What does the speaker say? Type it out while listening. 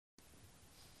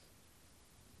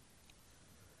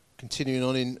Continuing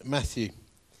on in Matthew,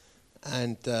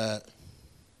 and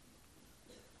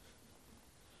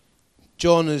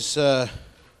John has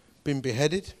been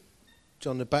beheaded,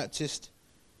 John the Baptist,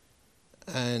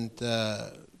 and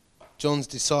John's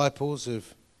disciples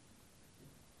have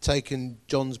taken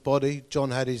John's body.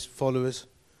 John had his followers.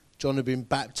 John had been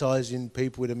baptizing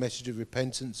people with a message of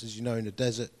repentance, as you know, in the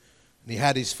desert, and he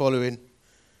had his following,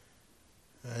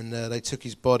 and they took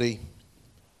his body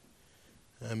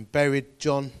and buried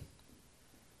John.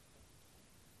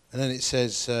 And then it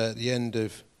says at the end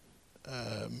of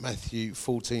Matthew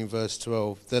 14 verse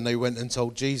 12, then they went and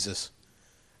told Jesus.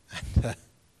 And,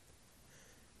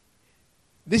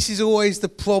 this is always the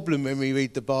problem when we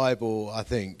read the Bible, I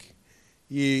think.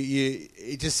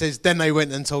 It just says, then they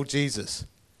went and told Jesus.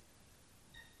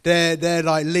 They're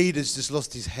like leaders just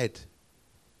lost his head.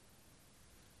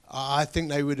 I think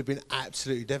they would have been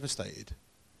absolutely devastated.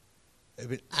 They'd have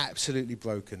been absolutely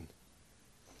broken.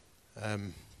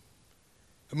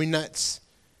 I mean, that's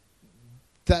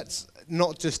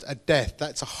not just a death,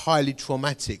 that's a highly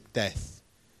traumatic death.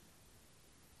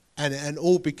 And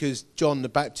all because John the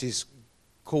Baptist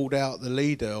called out the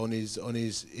leader on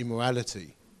his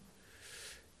immorality.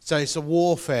 So it's a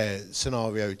warfare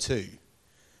scenario too.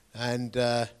 And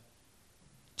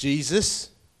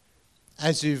Jesus,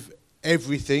 as with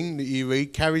everything that you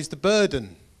read, carries the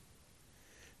burden.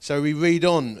 So we read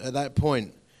on at that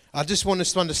point. I just want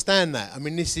us to understand that. I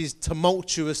mean, this is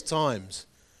tumultuous times.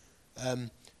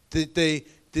 The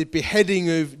beheading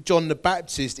of John the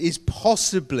Baptist is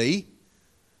possibly,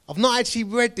 I've not actually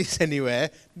read this anywhere,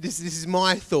 this is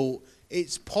my thought,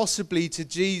 it's possibly to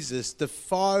Jesus the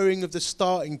firing of the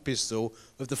starting pistol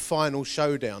of the final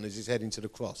showdown as he's heading to the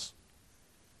cross.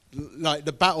 Like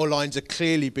the battle lines are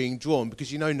clearly being drawn, because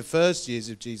you know in the first years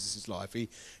of Jesus' life he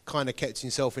kind of kept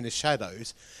himself in the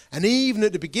shadows, and even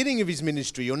at the beginning of his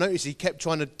ministry you'll notice he kept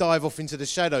trying to dive off into the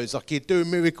shadows, like he'd do a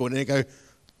miracle and then he'd go,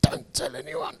 don't tell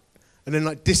anyone, and then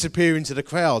like disappear into the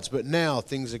crowds. But now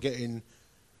things are getting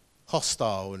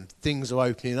hostile and things are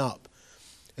opening up,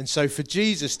 and so for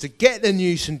Jesus to get the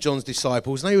news from John's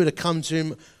disciples, they would have come to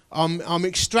him. I'm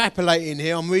extrapolating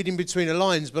here, I'm reading between the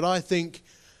lines, but I think,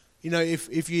 you know,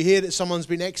 if you hear that someone's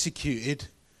been executed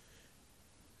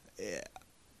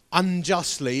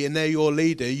unjustly and they're your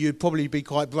leader, you'd probably be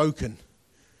quite broken.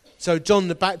 So John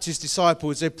the Baptist's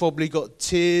disciples, they've probably got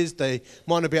tears, they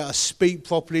might not be able to speak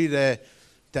properly, they're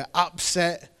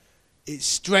upset, it's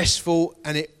stressful,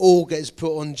 and it all gets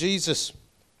put on Jesus.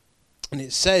 And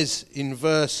it says in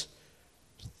verse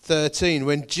 13,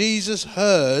 when Jesus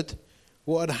heard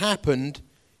what had happened,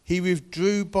 he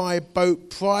withdrew by boat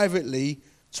privately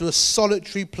to a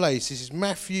solitary place. This is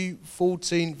Matthew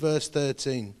 14 verse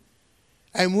 13.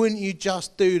 And wouldn't you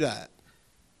just do that?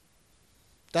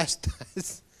 That's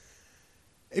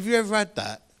if you ever had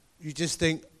that, you just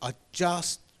think, I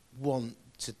just want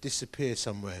to disappear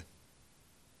somewhere.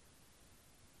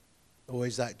 Or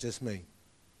is that just me?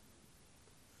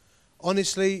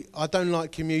 Honestly, I don't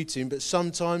like commuting, but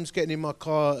sometimes getting in my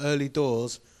car early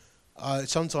doors,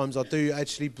 sometimes I do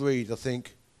actually breathe. I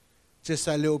think, just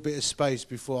that little bit of space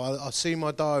before I see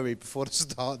my diary before the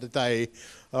start of the day.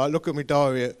 I look at my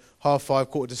diary at 5:30,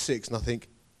 5:45, and I think,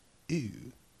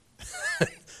 ew.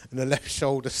 And the left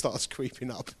shoulder starts creeping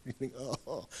up. You think,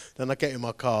 oh. Then I get in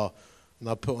my car and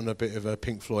I put on a bit of a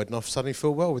Pink Floyd and I suddenly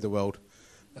feel well with the world.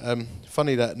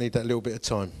 Funny that I need that little bit of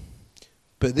time.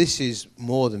 But this is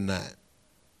more than that.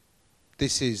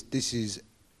 This is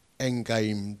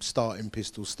endgame starting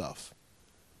pistol stuff.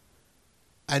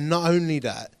 And not only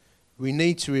that, we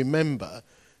need to remember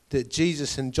that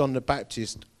Jesus and John the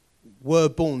Baptist were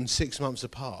born 6 months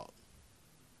apart.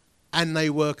 And they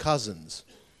were cousins.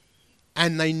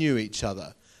 And they knew each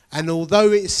other. And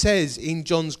although it says in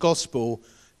John's Gospel,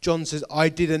 John says, I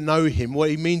didn't know him, what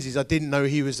he means is I didn't know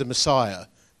he was the Messiah.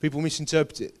 People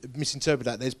misinterpret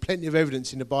that. There's plenty of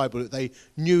evidence in the Bible that they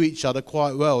knew each other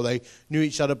quite well. They knew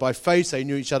each other by face. They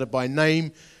knew each other by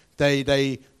name.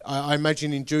 I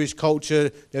imagine in Jewish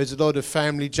culture, there's a lot of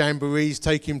family jamborees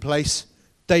taking place.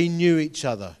 They knew each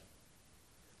other.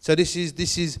 So this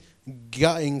is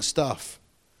gutting stuff.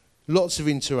 Lots of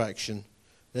interaction.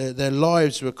 Their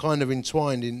lives were kind of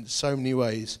entwined in so many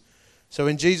ways. So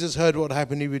when Jesus heard what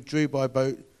happened, he withdrew by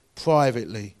boat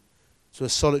privately to a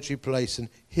solitary place. And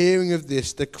hearing of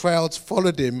this, the crowds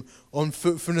followed him on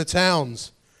foot from the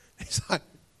towns. It's like,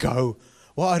 go.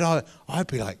 I'd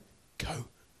be like, go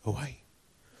away.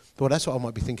 Well, that's what I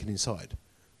might be thinking inside.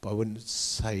 But I wouldn't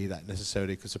say that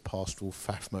necessarily because of pastoral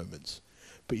faff moments.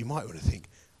 But you might want to think,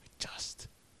 just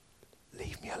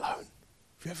leave me alone.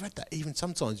 Have you ever had that? Even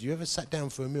sometimes, you ever sat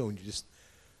down for a meal and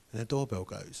the doorbell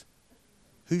goes?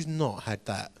 Who's not had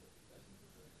that?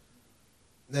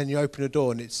 Then you open the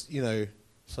door and it's,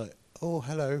 it's like, oh,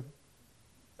 hello.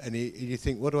 And you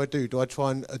think, what do I do? Do I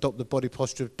try and adopt the body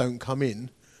posture of don't come in?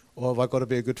 Or have I got to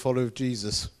be a good follower of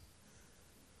Jesus?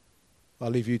 I'll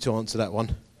leave you to answer that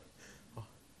one.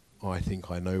 I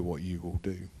think I know what you will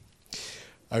do.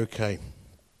 Okay.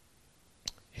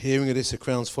 Hearing of this, the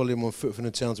crowds followed him on foot from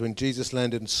the towns. When Jesus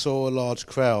landed and saw a large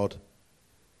crowd,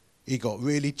 he got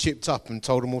really chipped up and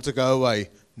told them all to go away.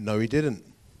 No, he didn't.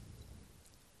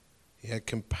 He had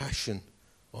compassion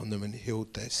on them and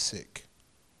healed their sick.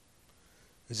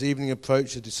 As evening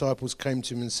approached, the disciples came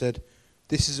to him and said,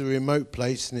 "This is a remote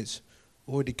place and it's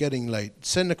already getting late.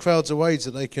 Send the crowds away so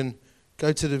they can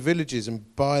go to the villages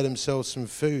and buy themselves some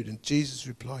food." And Jesus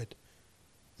replied,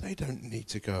 "They don't need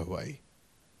to go away.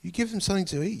 You give them something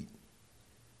to eat.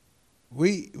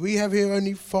 We have here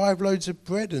only 5 loaves of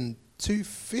bread and 2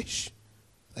 fish,"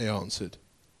 they answered.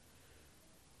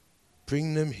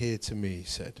 "Bring them here to me," he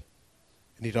said.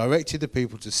 And he directed the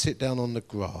people to sit down on the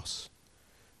grass.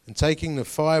 And taking the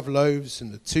 5 loaves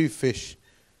and the 2 fish,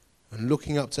 and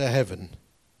looking up to heaven,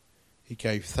 he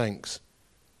gave thanks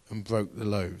and broke the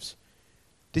loaves.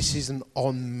 This is an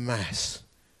en masse,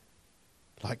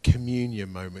 like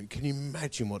communion moment. Can you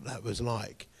imagine what that was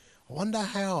like? I wonder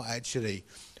how, actually.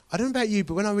 I don't know about you,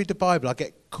 but when I read the Bible, I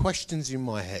get questions in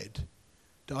my head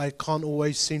that I can't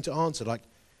always seem to answer. Like,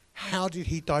 how did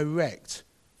he direct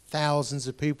thousands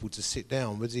of people to sit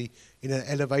down? Was he in an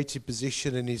elevated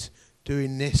position and he's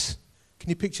doing this? Can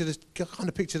you picture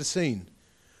the scene?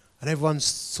 And everyone's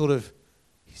sort of,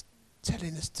 he's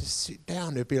telling us to sit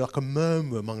down. There'd be like a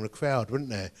murmur among the crowd, wouldn't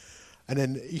there? And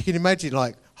then you can imagine,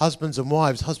 like, husbands and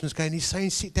wives. Husbands going, he's saying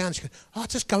sit down. She goes, "Oh,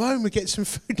 just go home and get some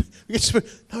food."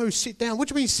 No, sit down. What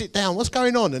do you mean sit down? What's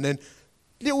going on? And then,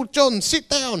 "Little John, sit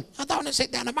down." "I don't want to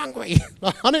sit down, I'm hungry.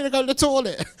 I need to go to the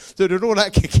toilet." So there's all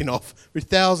that kicking off with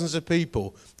thousands of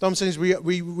people. I'm saying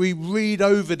we read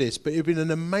over this, but it'd been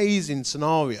an amazing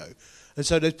scenario. And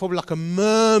so there's probably like a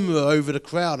murmur over the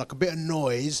crowd, like a bit of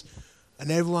noise,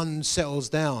 and everyone settles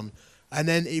down. And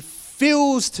then it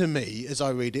feels to me, as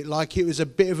I read it, like it was a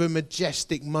bit of a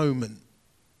majestic moment.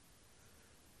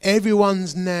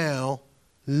 Everyone's now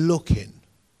looking.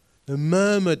 The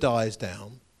murmur dies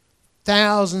down.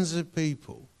 Thousands of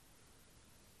people.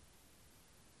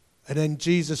 And then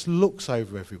Jesus looks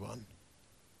over everyone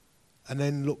and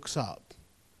then looks up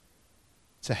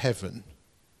to heaven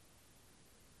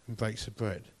and breaks the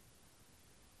bread.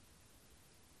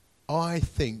 I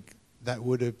think that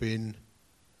would have been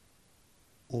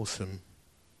awesome.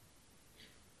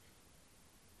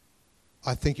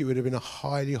 I think it would have been a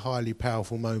highly, highly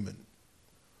powerful moment.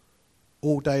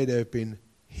 All day there have been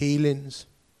healings.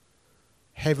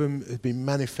 Heaven has been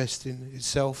manifesting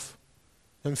itself.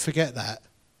 Don't forget that.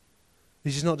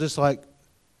 This is not just like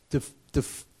the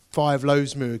 5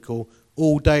 loaves miracle.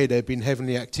 All day there have been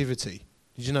heavenly activity.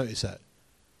 Did you notice that?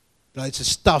 Like, the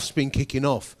stuff's been kicking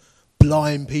off.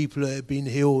 Blind people have been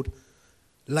healed.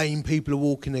 Lame people are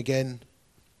walking again.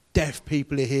 Deaf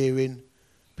people are hearing.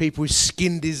 People with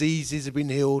skin diseases have been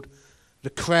healed. The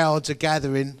crowds are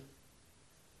gathering.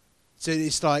 So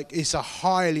it's like, it's a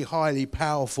highly, highly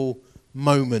powerful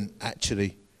moment,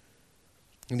 actually.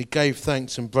 And he gave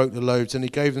thanks and broke the loaves, and he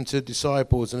gave them to the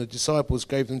disciples, and the disciples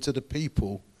gave them to the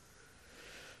people.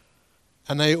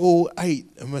 And they all ate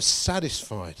and were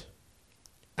satisfied.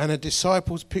 And the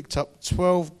disciples picked up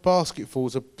 12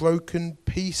 basketfuls of broken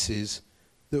pieces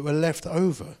that were left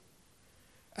over.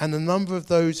 And the number of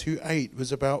those who ate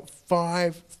was about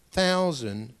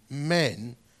 5,000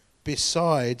 men,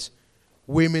 besides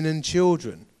women and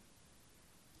children.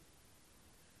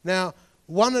 Now,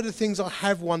 one of the things I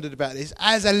have wondered about this,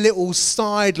 as a little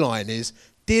sideline, is,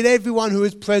 did everyone who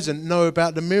was present know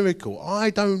about the miracle? I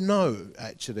don't know,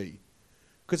 actually.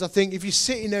 Because I think if you're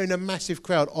sitting there in a massive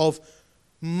crowd of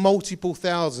multiple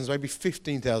thousands, maybe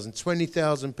 15,000,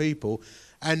 20,000 people,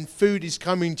 and food is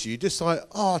coming to you, just like,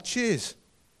 oh, cheers.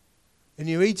 And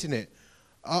you're eating it.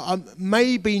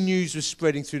 Maybe news was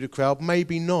spreading through the crowd,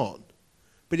 maybe not.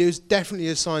 But it was definitely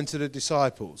a sign to the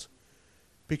disciples.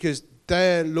 Because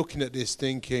they're looking at this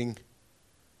thinking,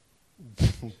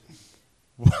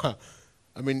 wow.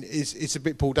 I mean, it's a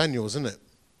bit Paul Daniels, isn't it?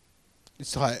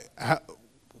 It's like,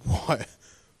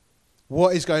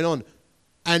 what is going on?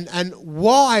 And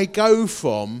why go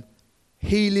from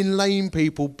healing lame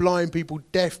people, blind people,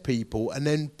 deaf people, and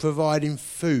then providing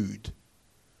food?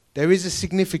 There is a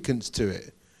significance to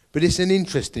it, but it's an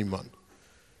interesting one.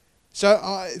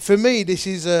 So for me, this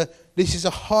is a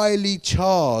highly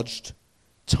charged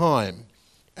time,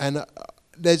 and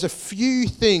there's a few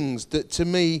things that to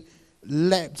me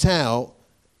leapt out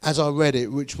as I read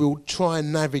it, which we'll try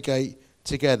and navigate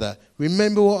together.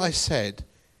 Remember what I said.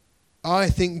 I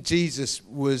think Jesus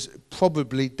was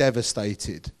probably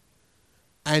devastated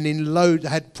and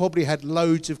probably had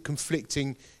loads of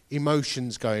conflicting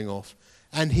emotions going off.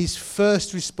 And his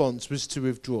first response was to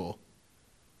withdraw.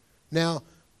 Now,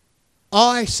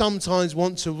 I sometimes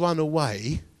want to run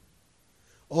away,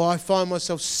 or I find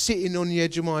myself sitting on the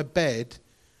edge of my bed,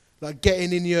 like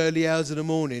getting in the early hours of the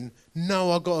morning.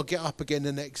 No, I've got to get up again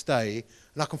the next day.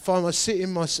 And I can find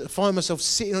myself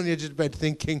sitting on the edge of the bed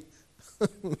thinking, I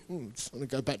just want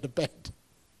to go back to bed.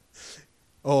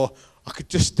 Or I could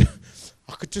just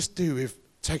do with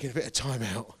taking a bit of time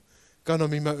out, going on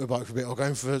my motorbike for a bit, or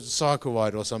going for a cycle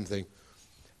ride or something.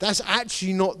 That's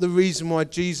actually not the reason why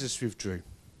Jesus withdrew.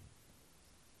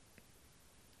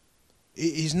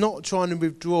 He's not trying to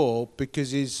withdraw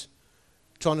because he's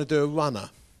trying to do a runner.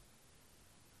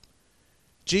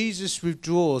 Jesus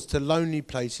withdraws to lonely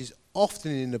places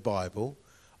often in the Bible,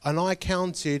 and not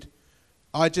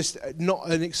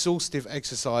an exhaustive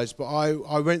exercise, but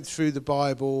I went through the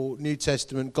Bible, New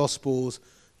Testament, Gospels,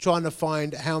 trying to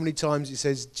find how many times it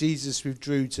says Jesus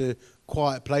withdrew to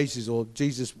quiet places, or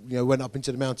Jesus, went up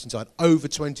into the mountainside. Over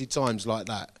 20 times like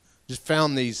that. Just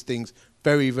found these things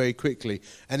very, very quickly.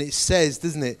 And it says,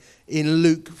 doesn't it, in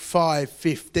Luke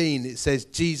 5:15, it says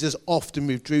Jesus often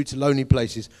withdrew to lonely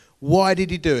places. Why did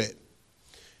he do it?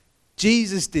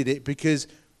 Jesus did it because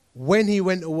when he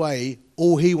went away,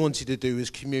 all he wanted to do was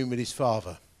commune with his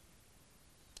Father.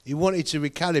 He wanted to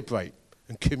recalibrate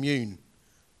and commune.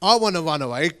 I want to run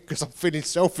away because I'm feeling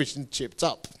selfish and chipped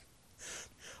up.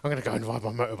 I'm going to go and ride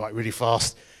my motorbike really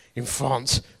fast in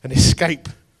France and escape.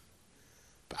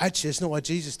 But actually, that's not why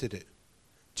Jesus did it.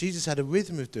 Jesus had a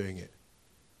rhythm of doing it.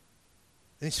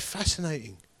 And it's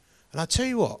fascinating. And I tell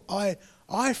you what,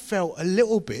 I felt a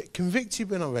little bit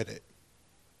convicted when I read it.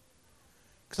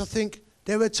 Because I think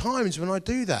there are times when I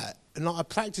do that and I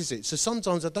practice it. So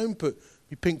sometimes I don't put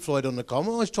my Pink Floyd on the car. I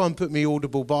always try and put my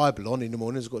Audible Bible on in the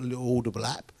morning. I've got a little Audible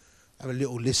app. I have a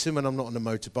little listen when I'm not on the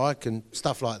motorbike and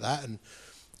stuff like that. And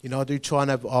I do try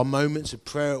and have our moments of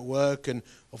prayer at work. And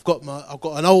I've got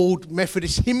an old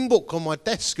Methodist hymn book on my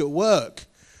desk at work,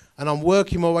 and I'm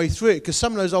working my way through it because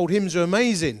some of those old hymns are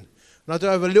amazing. And I do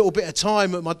have a little bit of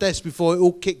time at my desk before it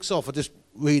all kicks off. I just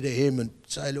read a hymn and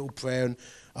say a little prayer. And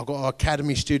I've got our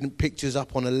academy student pictures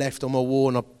up on the left on my wall,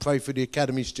 and I pray for the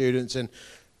academy students and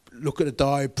look at the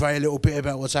diary, pray a little bit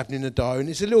about what's happening in the diary. And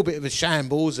it's a little bit of a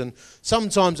shambles, and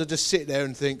sometimes I just sit there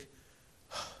and think,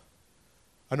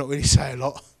 I don't really say a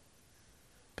lot.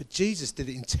 But Jesus did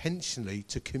it intentionally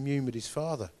to commune with his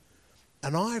Father.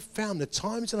 And I've found the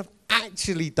times that I've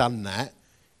actually done that,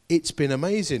 it's been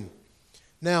amazing.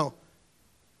 Now,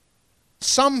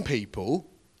 some people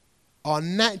are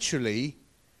naturally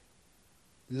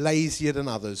lazier than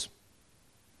others.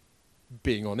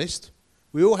 Being honest,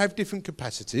 we all have different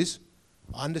capacities.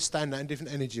 I understand that, in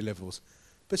different energy levels.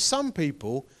 But some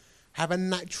people have a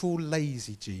natural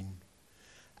lazy gene,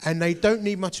 and they don't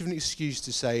need much of an excuse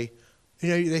to say,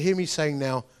 they hear me saying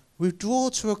now, withdraw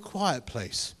to a quiet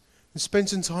place and spend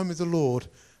some time with the Lord.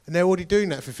 And they're already doing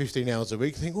that for 15 hours a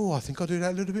week. They think, I think I'll do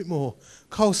that a little bit more.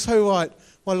 Cole's so right.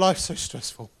 My life's so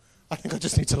stressful. I think I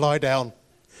just need to lie down.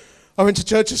 I went to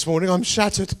church this morning. I'm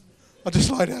shattered. I'll just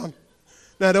lie down.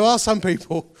 Now, there are some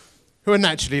people who are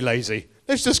naturally lazy.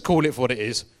 Let's just call it for what it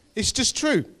is. It's just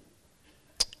true.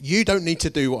 You don't need to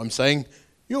do what I'm saying.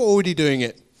 You're already doing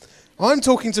it. I'm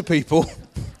talking to people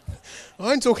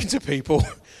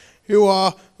who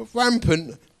are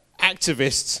rampant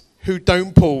activists who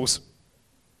don't pause.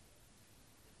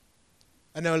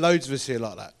 And there are loads of us here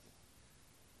like that.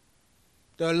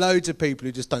 There are loads of people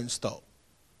who just don't stop.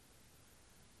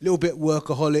 A little bit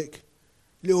workaholic,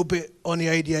 a little bit on the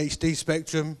ADHD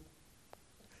spectrum,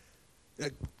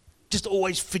 just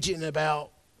always fidgeting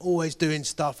about, always doing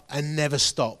stuff and never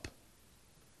stop.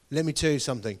 Let me tell you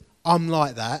something. I'm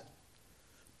like that.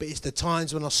 But it's the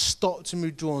times when I stop to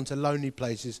move drawn to lonely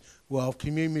places where I've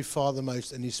communed with Father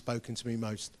most and he's spoken to me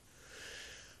most.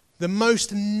 The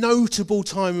most notable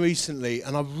time recently,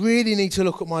 and I really need to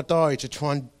look at my diary to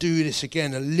try and do this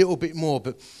again a little bit more,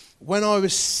 but when I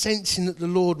was sensing that the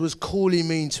Lord was calling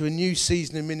me into a new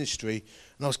season of ministry,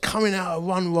 and I was coming out of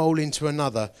one role into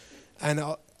another, and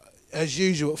as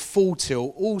usual at full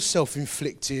tilt, all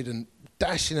self-inflicted and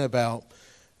dashing about,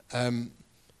 I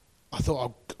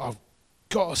thought I've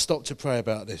got to stop to pray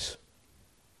about this.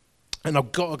 And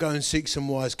I've got to go and seek some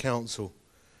wise counsel.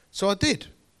 So I did.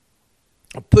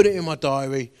 I put it in my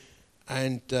diary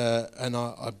and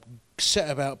I set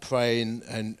about praying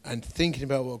and thinking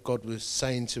about what God was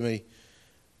saying to me.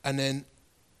 And then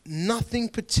nothing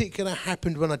particular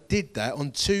happened when I did that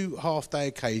on 2 half-day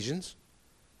occasions.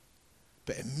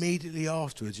 But immediately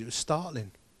afterwards, it was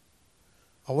startling.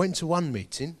 I went to one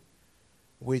meeting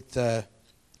with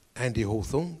Andy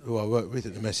Hawthorne, who I work with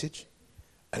at The Message,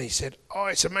 and he said, "Oh,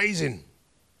 it's amazing."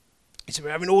 He said,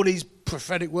 "We're having all these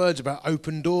prophetic words about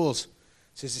open doors."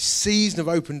 He says, "This season of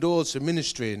open doors for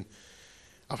ministry, and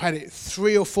I've had it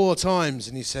 3 or 4 times."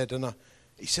 And he said, I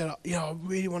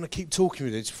really want to keep talking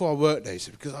with you. It's before I work there. He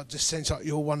said, because I just sense like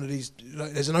you're one of these,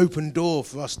 like, there's an open door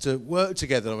for us to work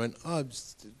together. I went, "Oh,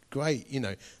 it's great, you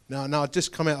know." Now I'd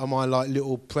just come out of my like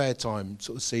little prayer time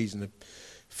sort of season a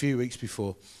few weeks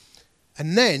before.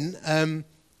 And then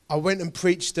I went and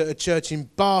preached at a church in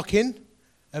Barking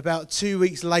about 2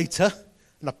 weeks later.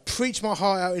 And I preached my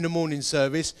heart out in the morning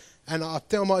service. And I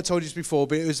think I might have told you this before,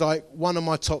 but it was like one of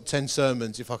my top 10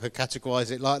 sermons, if I could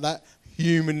categorise it like that.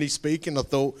 Humanly speaking, I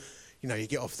thought, you know,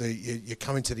 you're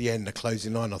coming to the end, the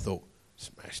closing line. I thought,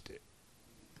 smashed it.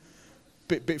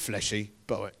 Bit fleshy,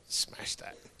 but I went, smashed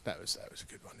that. That was a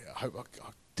good one. Yeah,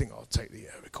 I think I'll take the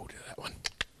recording of that one.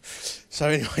 So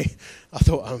anyway, I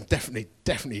thought,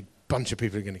 definitely a bunch of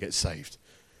people are going to get saved.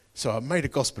 So I made a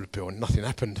gospel appeal and nothing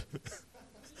happened.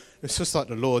 It's just like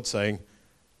the Lord saying,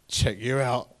 "Check you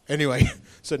out." Anyway,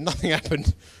 so nothing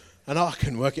happened, and I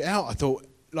couldn't work it out. I thought,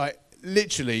 like,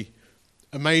 literally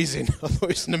amazing. I thought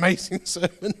it was an amazing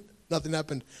sermon. Nothing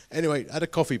happened. Anyway, I had a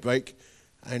coffee break,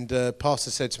 and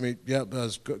pastor said to me, "Yeah, that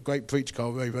was a great preach,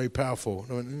 Carl, very, very powerful."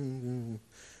 And I went,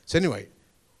 So anyway,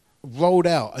 rolled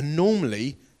out. And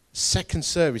normally, second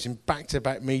service in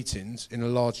back-to-back meetings in a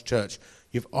large church,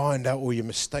 you've ironed out all your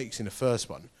mistakes in the first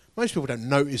one. Most people don't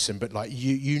notice them, but like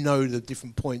you know the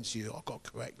different points. I've got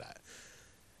to correct that.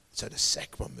 So the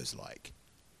second one was like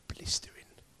blistering.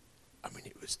 I mean,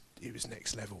 it was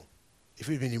next level. If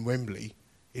it had been in Wembley,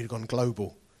 it had gone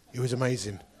global. It was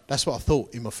amazing. That's what I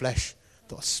thought in my flesh. I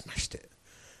thought I smashed it.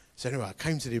 So anyway, I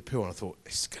came to the appeal and I thought,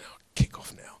 this is going to kick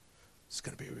off now. It's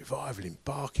going to be a revival in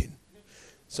Barking.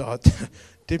 So I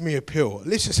did my appeal.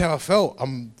 This is how I felt.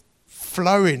 I'm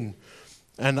flowing.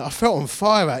 And I felt on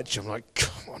fire, actually. I'm like,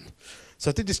 come on. So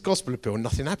I did this gospel appeal and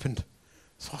nothing happened.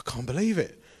 So I can't believe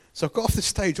it. So I got off the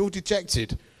stage all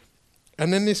dejected.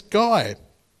 And then this guy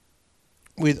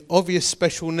with obvious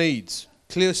special needs,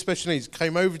 clear special needs,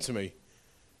 came over to me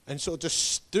and sort of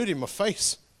just stood in my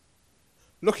face,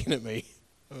 looking at me.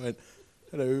 I went,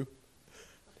 "Hello."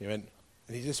 He went,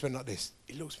 and he just went like this.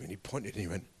 He looked at me and he pointed and he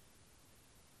went,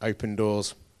 "Open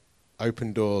doors,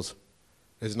 open doors.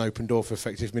 There's an open door for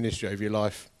effective ministry over your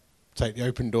life. Take the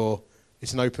open door.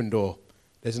 It's an open door.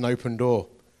 There's an open door.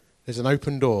 There's an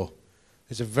open door.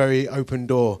 There's a very open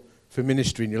door for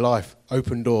ministry in your life.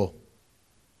 Open door."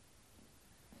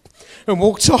 And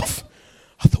walked off.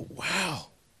 I thought,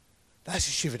 wow, that's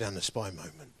a shiver down the spine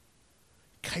moment.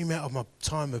 Came out of my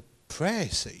time of prayer,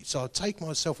 see. So I'd take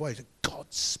myself away to God,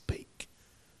 speak.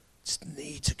 Just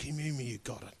need to commune with you,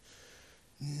 God.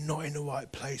 I'm not in the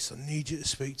right place. I need you to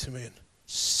speak to me. And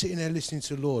sitting there listening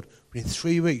to the Lord. But in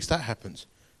 3 weeks, that happens.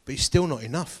 But it's still not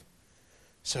enough.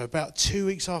 So about 2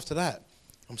 weeks after that,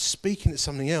 I'm speaking at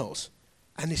something else.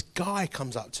 And this guy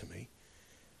comes up to me.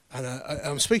 And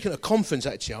I'm speaking at a conference,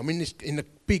 actually. I'm in a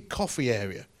big coffee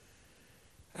area.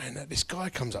 And this guy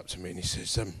comes up to me and he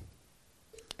says,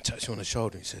 touched me on the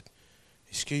shoulder. He said,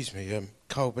 "Excuse me,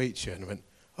 Carl Beecher." And I went,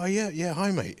 "Oh, yeah,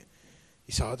 hi, mate."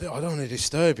 He said, I don't want to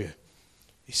disturb you."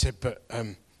 He said, "But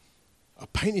I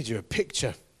painted you a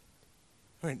picture."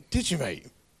 I went, "Did you, mate?"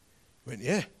 I went,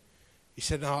 "Yeah." He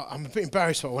said, "No, I'm a bit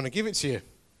embarrassed, but I want to give it to you."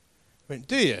 I went,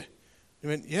 "Do you?" He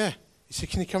went, "Yeah." He said,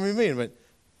 "Can you come with me?" And I went,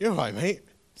 "You're all right, mate."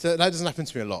 So that doesn't happen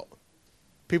to me a lot.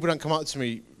 People don't come up to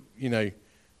me,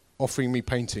 offering me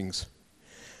paintings.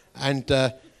 And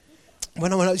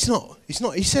when I went, it's not.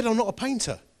 He said, "I'm not a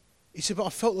painter." He said, "But I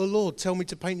felt the Lord tell me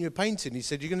to paint you a painting." He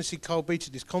said, "You're going to see Carl Beach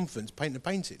at this conference painting a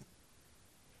painting."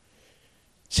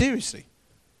 Seriously.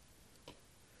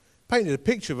 Painted a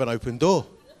picture of an open door.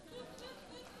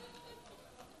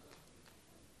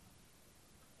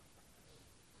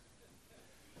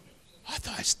 I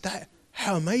thought,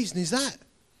 how amazing is that?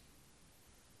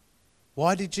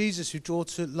 Why did Jesus withdraw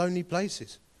to lonely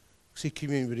places? Because he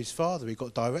communed with his Father. He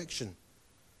got direction.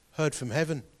 Heard from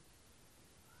heaven.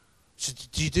 So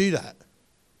do you do that?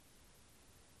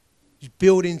 You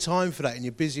build in time for that in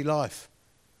your busy life.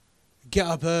 Get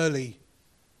up early.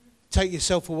 Take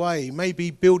yourself away.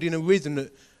 Maybe building a rhythm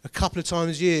that a couple of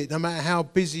times a year, no matter how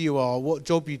busy you are, what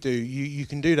job you do, you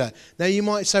can do that. Now you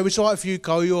might say, "Well, it's all right for you,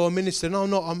 Carl, you're a minister." No, I'm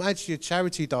not. I'm actually a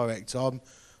charity director.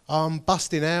 I'm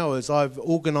busting hours. I've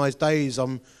organised days.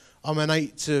 I'm an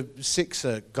 8 to 6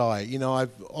 guy.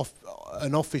 I've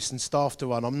an office and staff to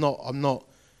run.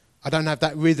 I don't have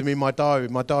that rhythm in my diary.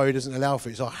 My diary doesn't allow for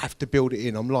it, so I have to build it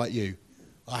in. I'm like you.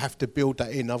 I have to build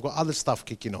that in. I've got other stuff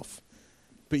kicking off.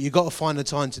 but you've got to find the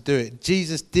time to do it.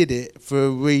 Jesus did it for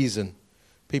a reason.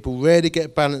 People rarely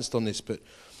get balanced on this, but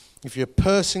if you're a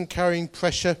person carrying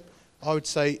pressure, I would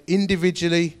say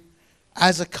individually,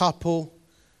 as a couple,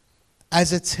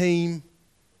 as a team,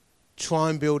 try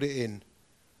and build it in.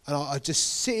 And I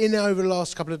just sitting there over the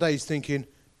last couple of days thinking,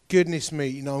 goodness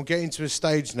me, I'm getting to a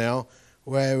stage now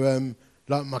where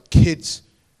like my kids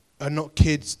are not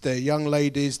kids, they're young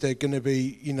ladies, they're going to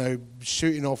be,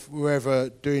 shooting off wherever,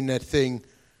 doing their thing.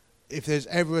 If there's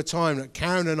ever a time that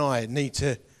Karen and I need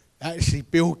to actually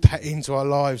build that into our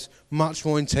lives much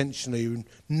more intentionally,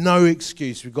 no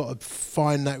excuse, we've got to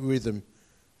find that rhythm.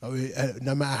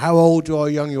 No matter how old you are,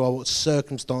 young you are, what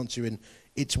circumstance you're in,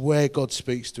 it's where God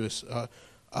speaks to us.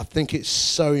 I think it's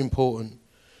so important.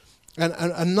 And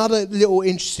another little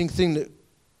interesting thing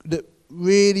that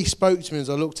really spoke to me as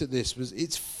I looked at this was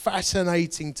it's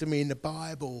fascinating to me in the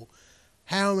Bible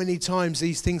how many times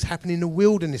these things happen in the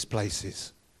wilderness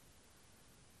places.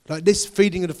 Like this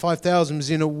feeding of the 5,000 was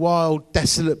in a wild,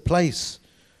 desolate place.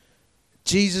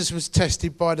 Jesus was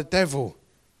tested by the devil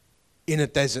in a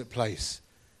desert place.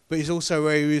 But it's also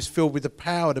where he was filled with the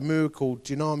power, the miracle,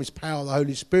 dynamis power, the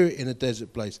Holy Spirit in a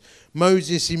desert place.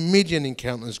 Moses in Midian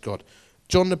encounters God.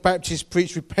 John the Baptist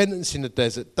preached repentance in the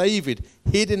desert. David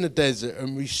hid in the desert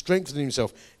and re-strengthened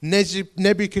himself.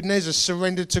 Nebuchadnezzar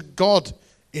surrendered to God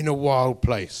in a wild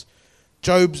place.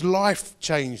 Job's life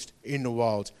changed in the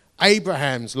wild.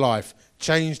 Abraham's life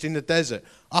changed in the desert.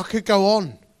 I could go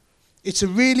on. It's a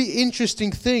really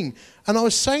interesting thing. And I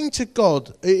was saying to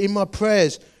God in my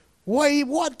prayers, wait,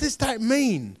 what does that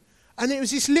mean? And it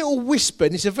was this little whisper,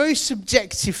 and it's a very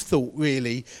subjective thought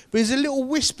really, but there's a little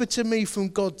whisper to me from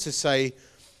God to say,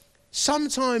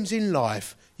 sometimes in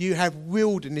life you have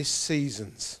wilderness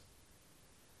seasons.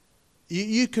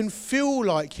 You can feel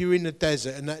like you're in the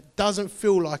desert and that doesn't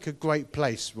feel like a great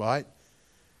place, right?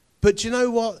 But do you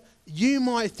know what? You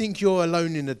might think you're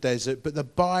alone in the desert, but the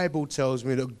Bible tells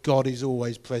me that God is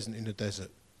always present in the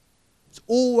desert. It's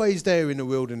always there in the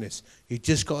wilderness. You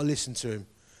just got to listen to him.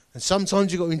 And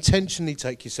sometimes you've got to intentionally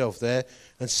take yourself there.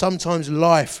 And sometimes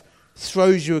life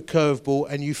throws you a curveball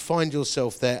and you find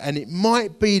yourself there. And it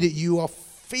might be that you are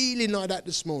feeling like that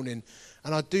this morning.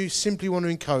 And I do simply want to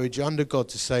encourage you under God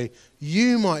to say,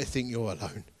 you might think you're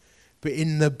alone. But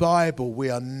in the Bible, we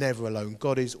are never alone.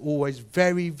 God is always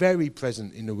very, very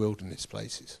present in the wilderness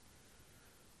places.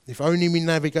 If only we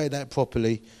navigate that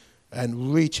properly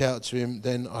and reach out to him,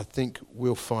 then I think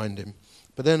we'll find him.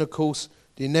 But then, of course,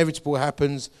 the inevitable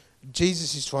happens.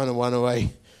 Jesus is trying to run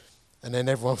away, and then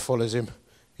everyone follows him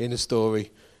in the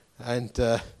story. And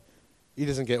he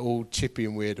doesn't get all chippy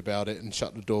and weird about it and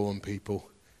shut the door on people.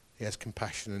 He has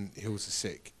compassion and heals the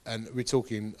sick. And we're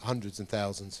talking hundreds and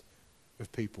thousands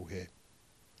of people here.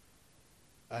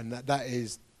 And that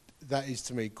is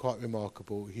to me quite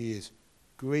remarkable. He is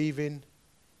grieving.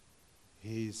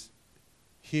 He's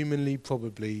humanly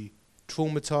probably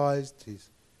traumatized. His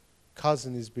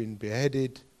cousin has been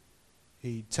beheaded.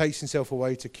 He takes himself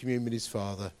away to commune with his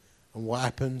father. And what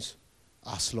happens?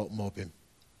 Us lot mob him.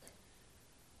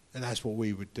 And that's what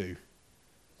we would do.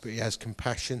 But he has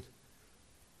compassion.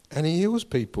 And he heals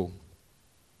people.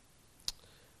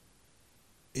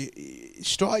 It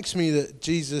strikes me that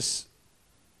Jesus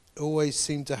always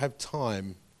seemed to have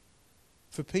time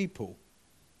for people.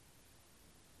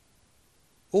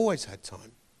 Always had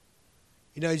time.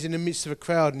 He's in the midst of a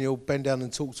crowd and he'll bend down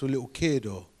and talk to a little kid,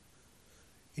 or,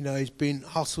 he's been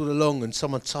hustled along and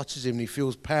someone touches him and he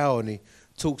feels power and he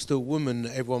talks to a woman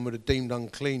that everyone would have deemed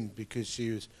unclean because she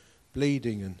was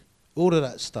bleeding and all of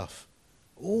that stuff.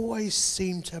 Always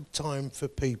seemed to have time for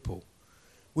people,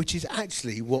 which is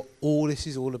actually what all this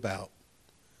is all about.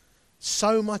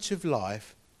 So much of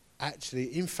life,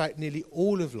 actually, in fact, nearly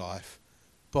all of life,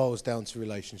 boils down to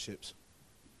relationships.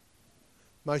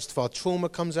 Most of our trauma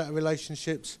comes out of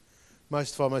relationships.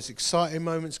 Most of our most exciting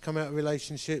moments come out of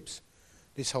relationships.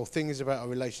 This whole thing is about a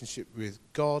relationship with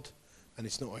God, and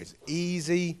it's not always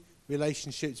easy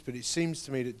relationships, but it seems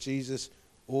to me that Jesus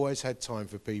always had time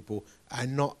for people,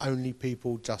 and not only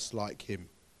people just like him.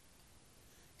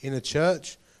 In a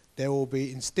church, there will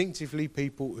be instinctively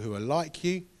people who are like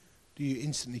you, that you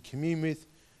instantly commune with.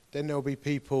 Then there will be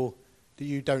people that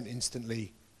you don't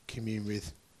instantly commune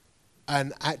with.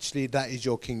 And actually, that is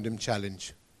your kingdom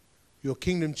challenge. Your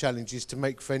kingdom challenge is to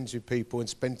make friends with people and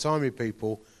spend time with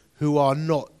people who are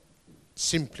not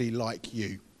simply like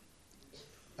you.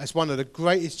 That's one of the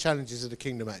greatest challenges of the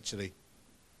kingdom, actually.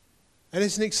 And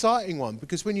it's an exciting one,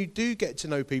 because when you do get to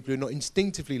know people who are not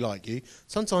instinctively like you,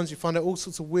 sometimes you find out all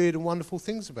sorts of weird and wonderful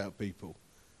things about people.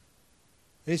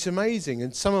 And it's amazing.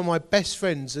 And some of my best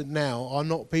friends now are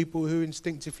not people who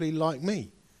instinctively like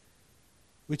me.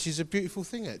 which is a beautiful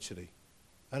thing, actually.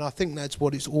 And I think that's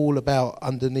what it's all about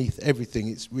underneath everything.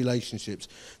 It's relationships.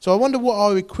 So I wonder what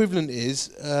our equivalent is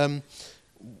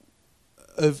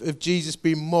of Jesus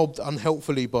being mobbed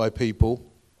unhelpfully by people.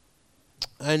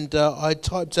 And I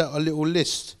typed out a little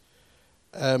list.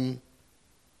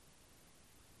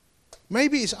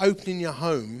 Maybe it's opening your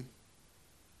home,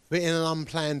 but in an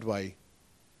unplanned way.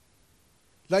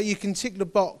 Like you can tick the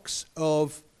box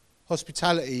of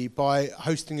hospitality by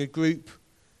hosting a group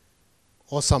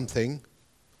or something,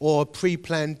 or a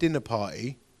pre-planned dinner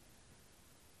party.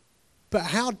 But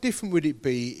how different would it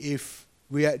be if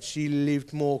we actually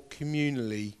lived more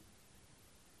communally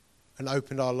and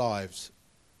opened our lives?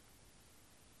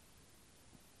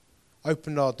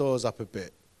 Opened our doors up a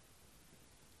bit.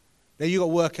 Now you've got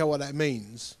to work out what that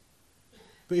means.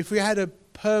 But if we had a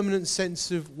permanent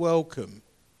sense of welcome,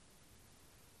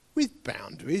 with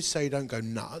boundaries, so you don't go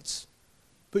nuts,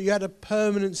 but you had a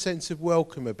permanent sense of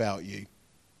welcome about you.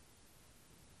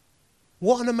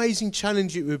 What an amazing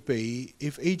challenge it would be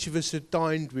if each of us had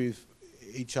dined with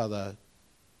each other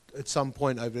at some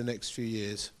point over the next few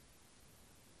years.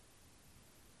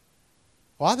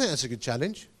 Well, I think that's a good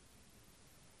challenge.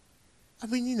 I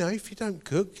mean, you know, if you don't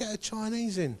cook, get a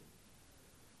Chinese in.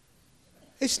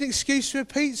 It's an excuse for a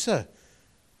pizza.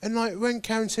 And like when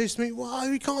Karen says to me,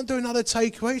 well, we can't do another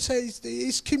takeaway, say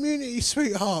it's community,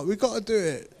 sweetheart, we've got to do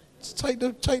it. Take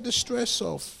the stress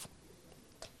off.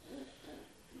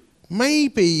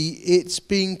 Maybe it's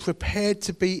being prepared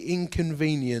to be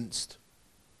inconvenienced.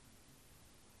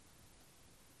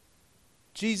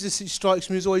 Jesus, it strikes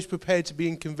me, is always prepared to be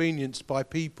inconvenienced by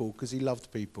people because he loved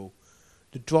people.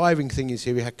 The driving thing is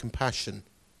here, he had compassion.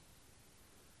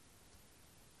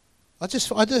 I just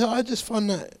find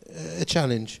that a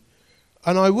challenge.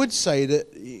 And I would say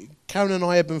that Karen and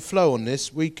I ebb and flow on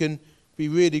this. We can be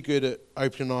really good at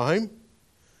opening our home.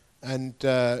 And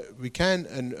we can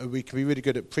be really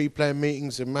good at pre-planned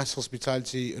meetings and mass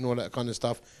hospitality and all that kind of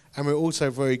stuff. And we're also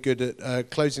very good at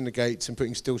closing the gates and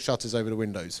putting steel shutters over the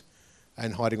windows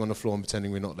and hiding on the floor and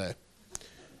pretending we're not there.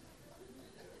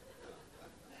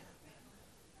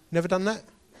 Never done that?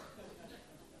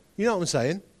 You know what I'm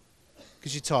saying?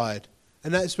 Because you're tired.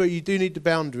 And that's where you do need the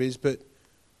boundaries, but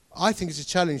I think it's a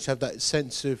challenge to have that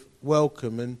sense of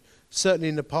welcome. And certainly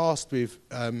in the past we've,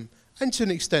 and to an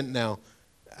extent now,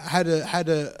 had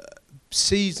a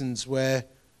seasons where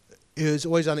it was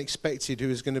always unexpected who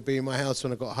was going to be in my house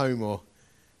when I got home,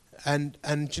 and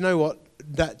do you know what?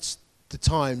 That's the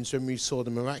times when we saw the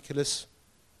miraculous,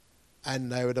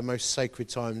 and they were the most sacred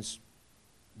times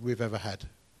we've ever had,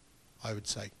 I would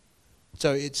say.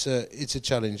 So it's a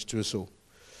challenge to us all.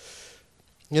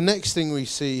 The next thing we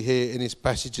see here in this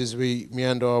passage as we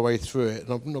meander our way through it,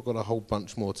 and I've not got a whole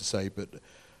bunch more to say, but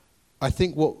I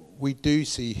think what we do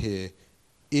see here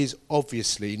is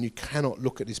obviously, and you cannot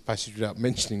look at this passage without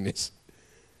mentioning this,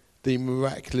 the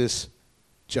miraculous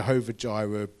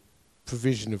Jehovah-Jireh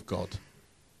provision of God.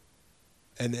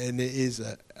 And it is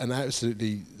an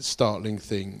absolutely startling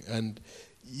thing. And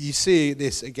you see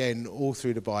this again all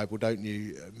through the Bible, don't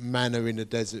you? Manna in the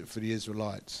desert for the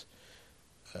Israelites.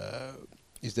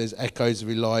 There's echoes of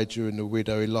Elijah and the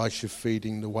widow, Elisha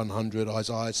feeding the 100.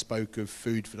 Isaiah spoke of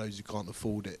food for those who can't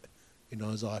afford it in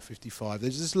Isaiah 55.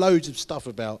 There's just loads of stuff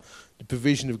about the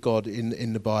provision of God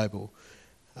in the Bible.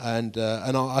 And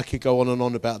I could go on and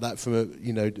on about that from,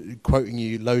 quoting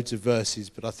you loads of verses,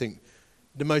 but I think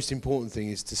the most important thing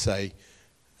is to say,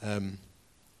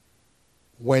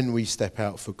 when we step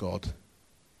out for God,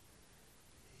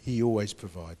 he always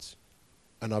provides.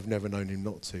 And I've never known him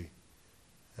not to.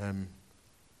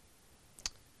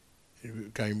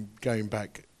 Going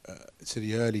back to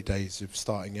the early days of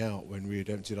starting out, when we had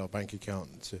emptied our bank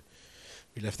account,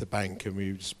 we left the bank and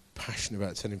we were just passionate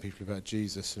about telling people about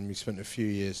Jesus, and we spent a few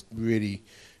years really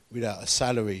without a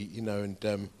salary, and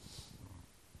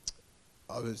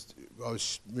I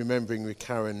was remembering with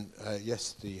Karen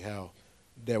yesterday how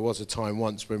there was a time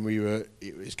once when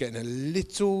it was getting a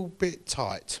little bit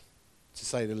tight, to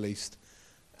say the least,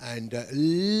 and a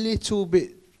little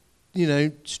bit,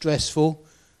 stressful,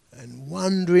 and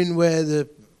wondering where the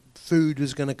food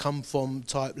was going to come from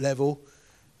type level.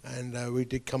 And we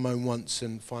did come home once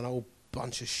and find a whole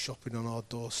bunch of shopping on our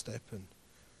doorstep, and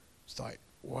it's like,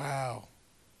 wow.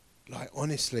 Like,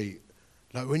 honestly,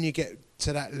 like when you get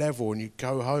to that level and you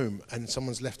go home and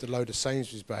someone's left a load of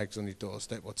Sainsbury's bags on your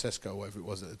doorstep, or Tesco, or whatever it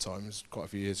was at the time, it was quite a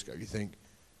few years ago, you think,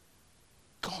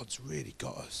 God's really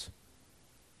got us.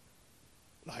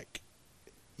 Like,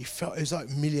 you felt it was like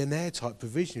millionaire type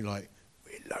provision. You're like,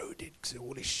 we're loaded because of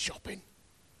all this shopping.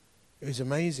 It was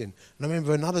amazing. And I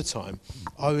remember another time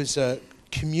I was I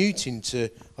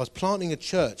was planting a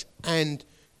church and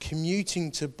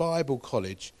commuting to Bible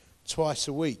college twice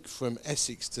a week from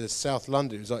Essex to South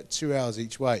London. It was like 2 hours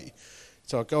each way.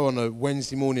 So I'd go on a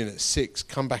Wednesday morning at 6,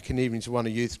 come back in the evening to run a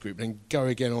youth group, then go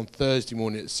again on Thursday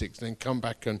morning at 6, then come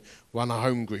back and run a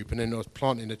home group, and then I was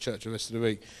planting the church the rest of the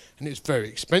week. And it was very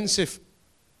expensive,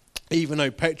 even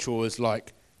though petrol was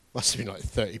like, must have been like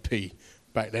 30p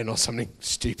back then or something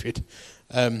stupid.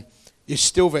 It's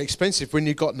still very expensive when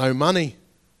you've got no money.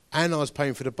 And I was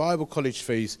paying for the Bible college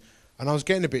fees, and I was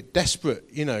getting a bit desperate,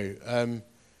 you know.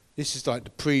 This is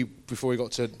like before we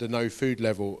got to the no food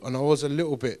level, and I was a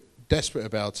little bit desperate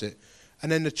about it. And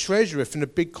then the treasurer from the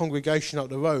big congregation up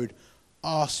the road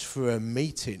asked for a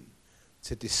meeting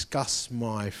to discuss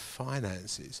my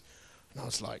finances. And I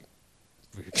was like,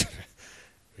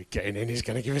 we're getting in, he's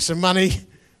going to give us some money.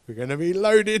 We're going to be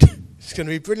loaded. It's going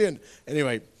to be brilliant.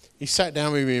 Anyway, he sat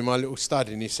down with me in my little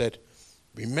study and he said,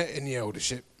 we met in the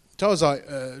eldership. So I was like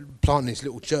planting this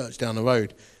little church down the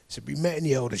road. He said, we met in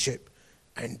the eldership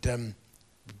and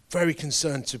very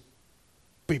concerned to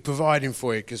be providing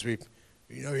for you because you're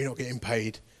not getting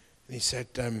paid. And he said,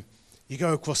 you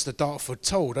go across the Dartford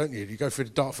toll, don't you? You go through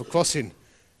the Dartford crossing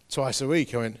twice a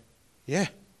week. I went, yeah,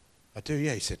 I do,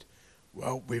 yeah. He said,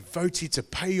 well, we've voted to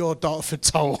pay your Dartford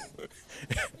toll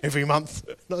every month.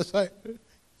 And I was like,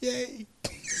 yay.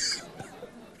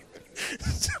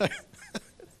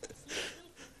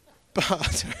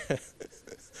 But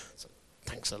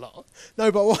thanks a lot. No,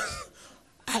 but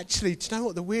actually, do you know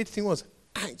what the weird thing was?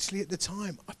 Actually, at the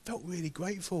time, I felt really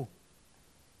grateful.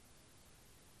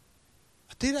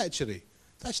 I did actually.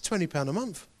 That's £20 a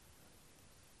month.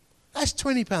 That's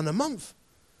 £20 a month.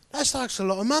 That's a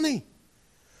lot of money.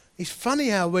 It's funny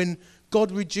how when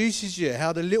God reduces you,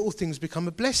 how the little things become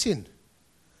a blessing.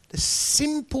 The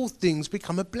simple things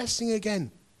become a blessing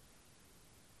again.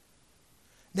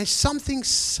 There's something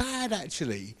sad,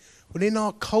 actually, when in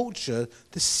our culture,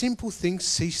 the simple things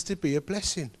cease to be a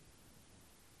blessing.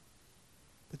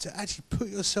 But to actually put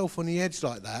yourself on the edge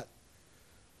like that,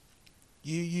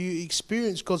 you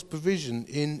experience God's provision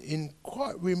in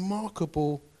quite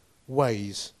remarkable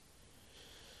ways.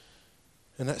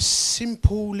 And that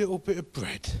simple little bit of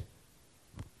bread,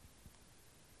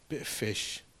 bit of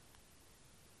fish,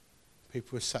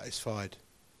 people are satisfied.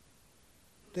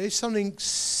 There's something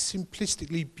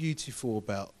simplistically beautiful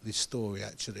about this story,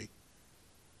 actually.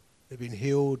 They've been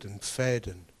healed and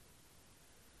fed.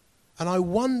 And I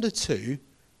wonder too,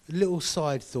 a little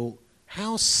side thought,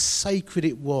 how sacred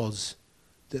it was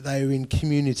that they were in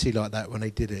community like that when they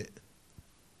did it.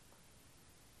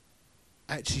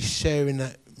 Actually sharing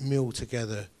that meal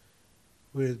together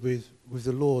with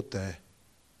the Lord there.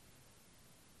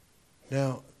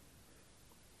 Now,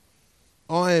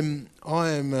 I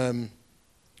am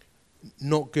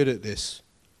not good at this.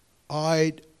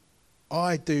 I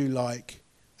do like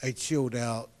a chilled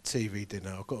out TV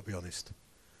dinner, I've got to be honest.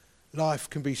 Life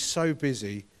can be so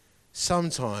busy,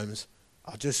 sometimes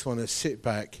I just want to sit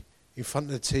back in front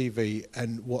of the TV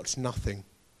and watch nothing.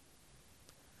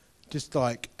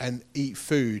 And eat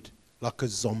food like a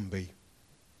zombie.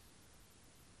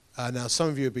 Now some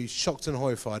of you will be shocked and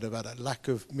horrified about that lack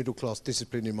of middle class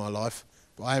discipline in my life,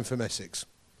 but I am from Essex.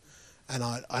 And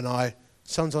I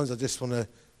sometimes I just want to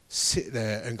sit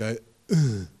there and go,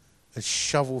 ugh, and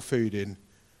shovel food in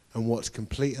and watch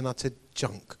complete and utter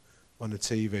junk on the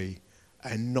TV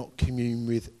and not commune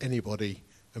with anybody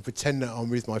and pretend that I'm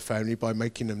with my family by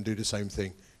making them do the same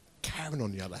thing. Karen,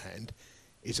 on the other hand,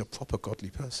 is a proper godly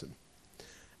person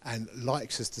and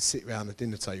likes us to sit around the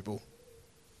dinner table.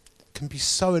 Can be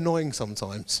so annoying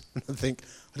sometimes. And I think,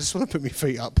 I just want to put my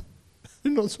feet up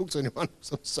and not talk to anyone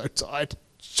because I'm so tired,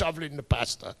 shoveling the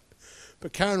pasta.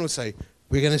 But Karen will say,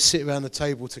 we're going to sit around the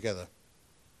table together.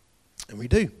 And we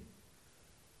do.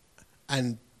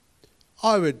 And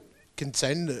I would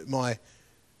contend that my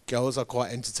girls are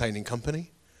quite entertaining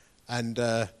company. And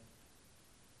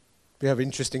we have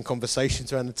interesting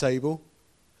conversations around the table.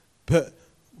 But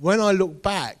when I look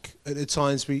back at the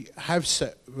times we have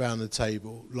sat around the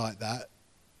table like that,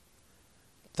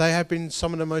 they have been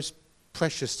some of the most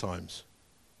precious times.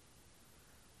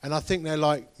 And I think they're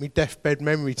like me deathbed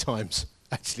memory times,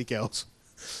 actually, girls.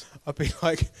 I've been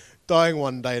like dying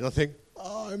one day and I think,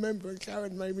 oh, I remember when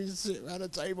Karen made me sit around a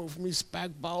table for me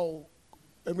spag bowl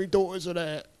and my daughters were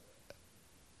there.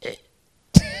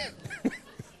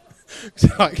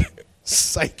 It's like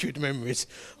sacred memories.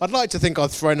 I'd like to think I'd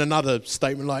thrown another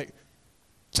statement like,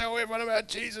 tell everyone about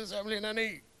Jesus, Emily and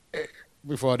Annie,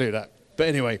 before I do that. But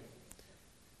anyway,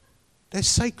 they're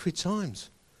sacred times.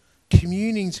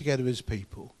 Communing together as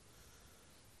people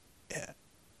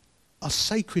are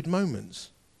sacred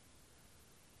moments.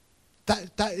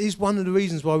 That is one of the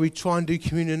reasons why we try and do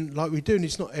communion like we do. And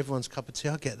it's not everyone's cup of tea,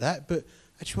 I get that. But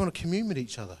actually want to commune with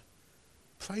each other.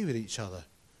 Pray with each other.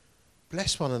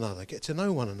 Bless one another. Get to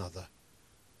know one another.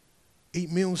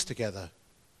 Eat meals together.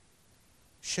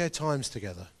 Share times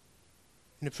together.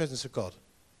 In the presence of God.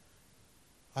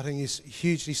 I think it's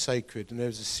hugely sacred. And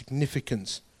there's a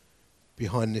significance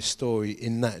behind this story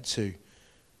in that too.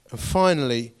 And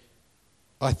finally,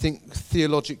 I think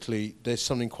theologically there's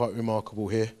something quite remarkable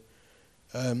here.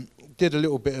 Did a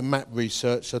little bit of map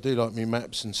research. I do like me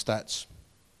maps and stats.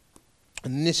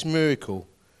 And this miracle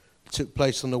took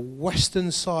place on the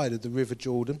western side of the River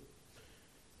Jordan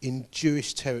in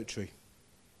Jewish territory.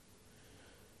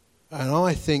 And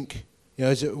I think,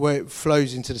 where it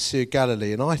flows into the Sea of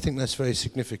Galilee, and I think that's very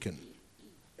significant.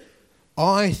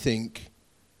 I think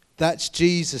that's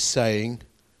Jesus saying,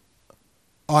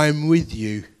 I'm with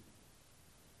you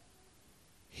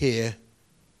here,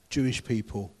 Jewish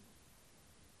people.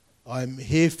 I'm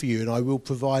here for you and I will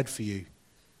provide for you.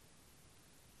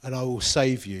 And I will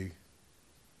save you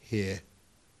here.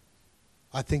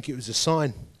 I think it was a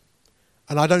sign.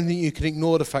 And I don't think you can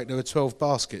ignore the fact there were 12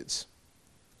 baskets.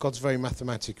 God's very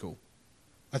mathematical.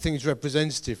 I think it's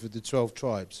representative of the 12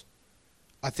 tribes.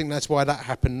 I think that's why that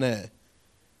happened there.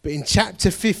 But in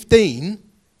chapter 15,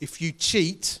 if you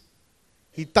cheat,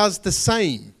 he does the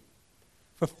same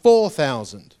for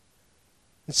 4,000.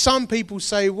 And some people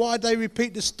say, why did they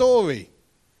repeat the story?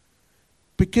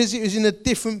 Because it was in a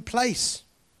different place.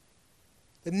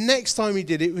 The next time he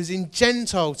did it was in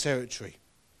Gentile territory.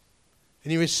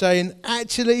 And he was saying,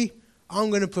 actually, I'm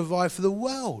going to provide for the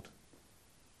world.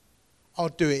 I'll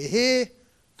do it here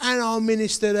and I'll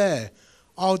minister there.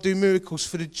 I'll do miracles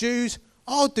for the Jews.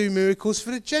 I'll do miracles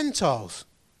for the Gentiles.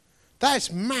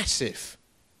 That's massive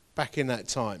back in that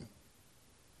time.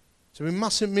 So we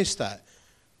mustn't miss that.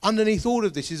 Underneath all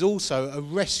of this is also a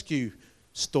rescue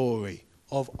story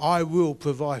of I will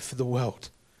provide for the world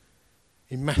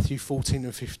in Matthew 14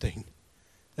 and 15.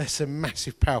 That's a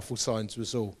massive, powerful sign to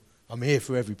us all. I'm here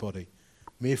for everybody.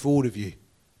 I'm here for all of you.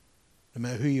 No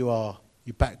matter who you are,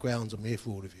 your backgrounds, I'm here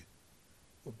for all of you.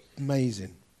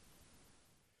 Amazing.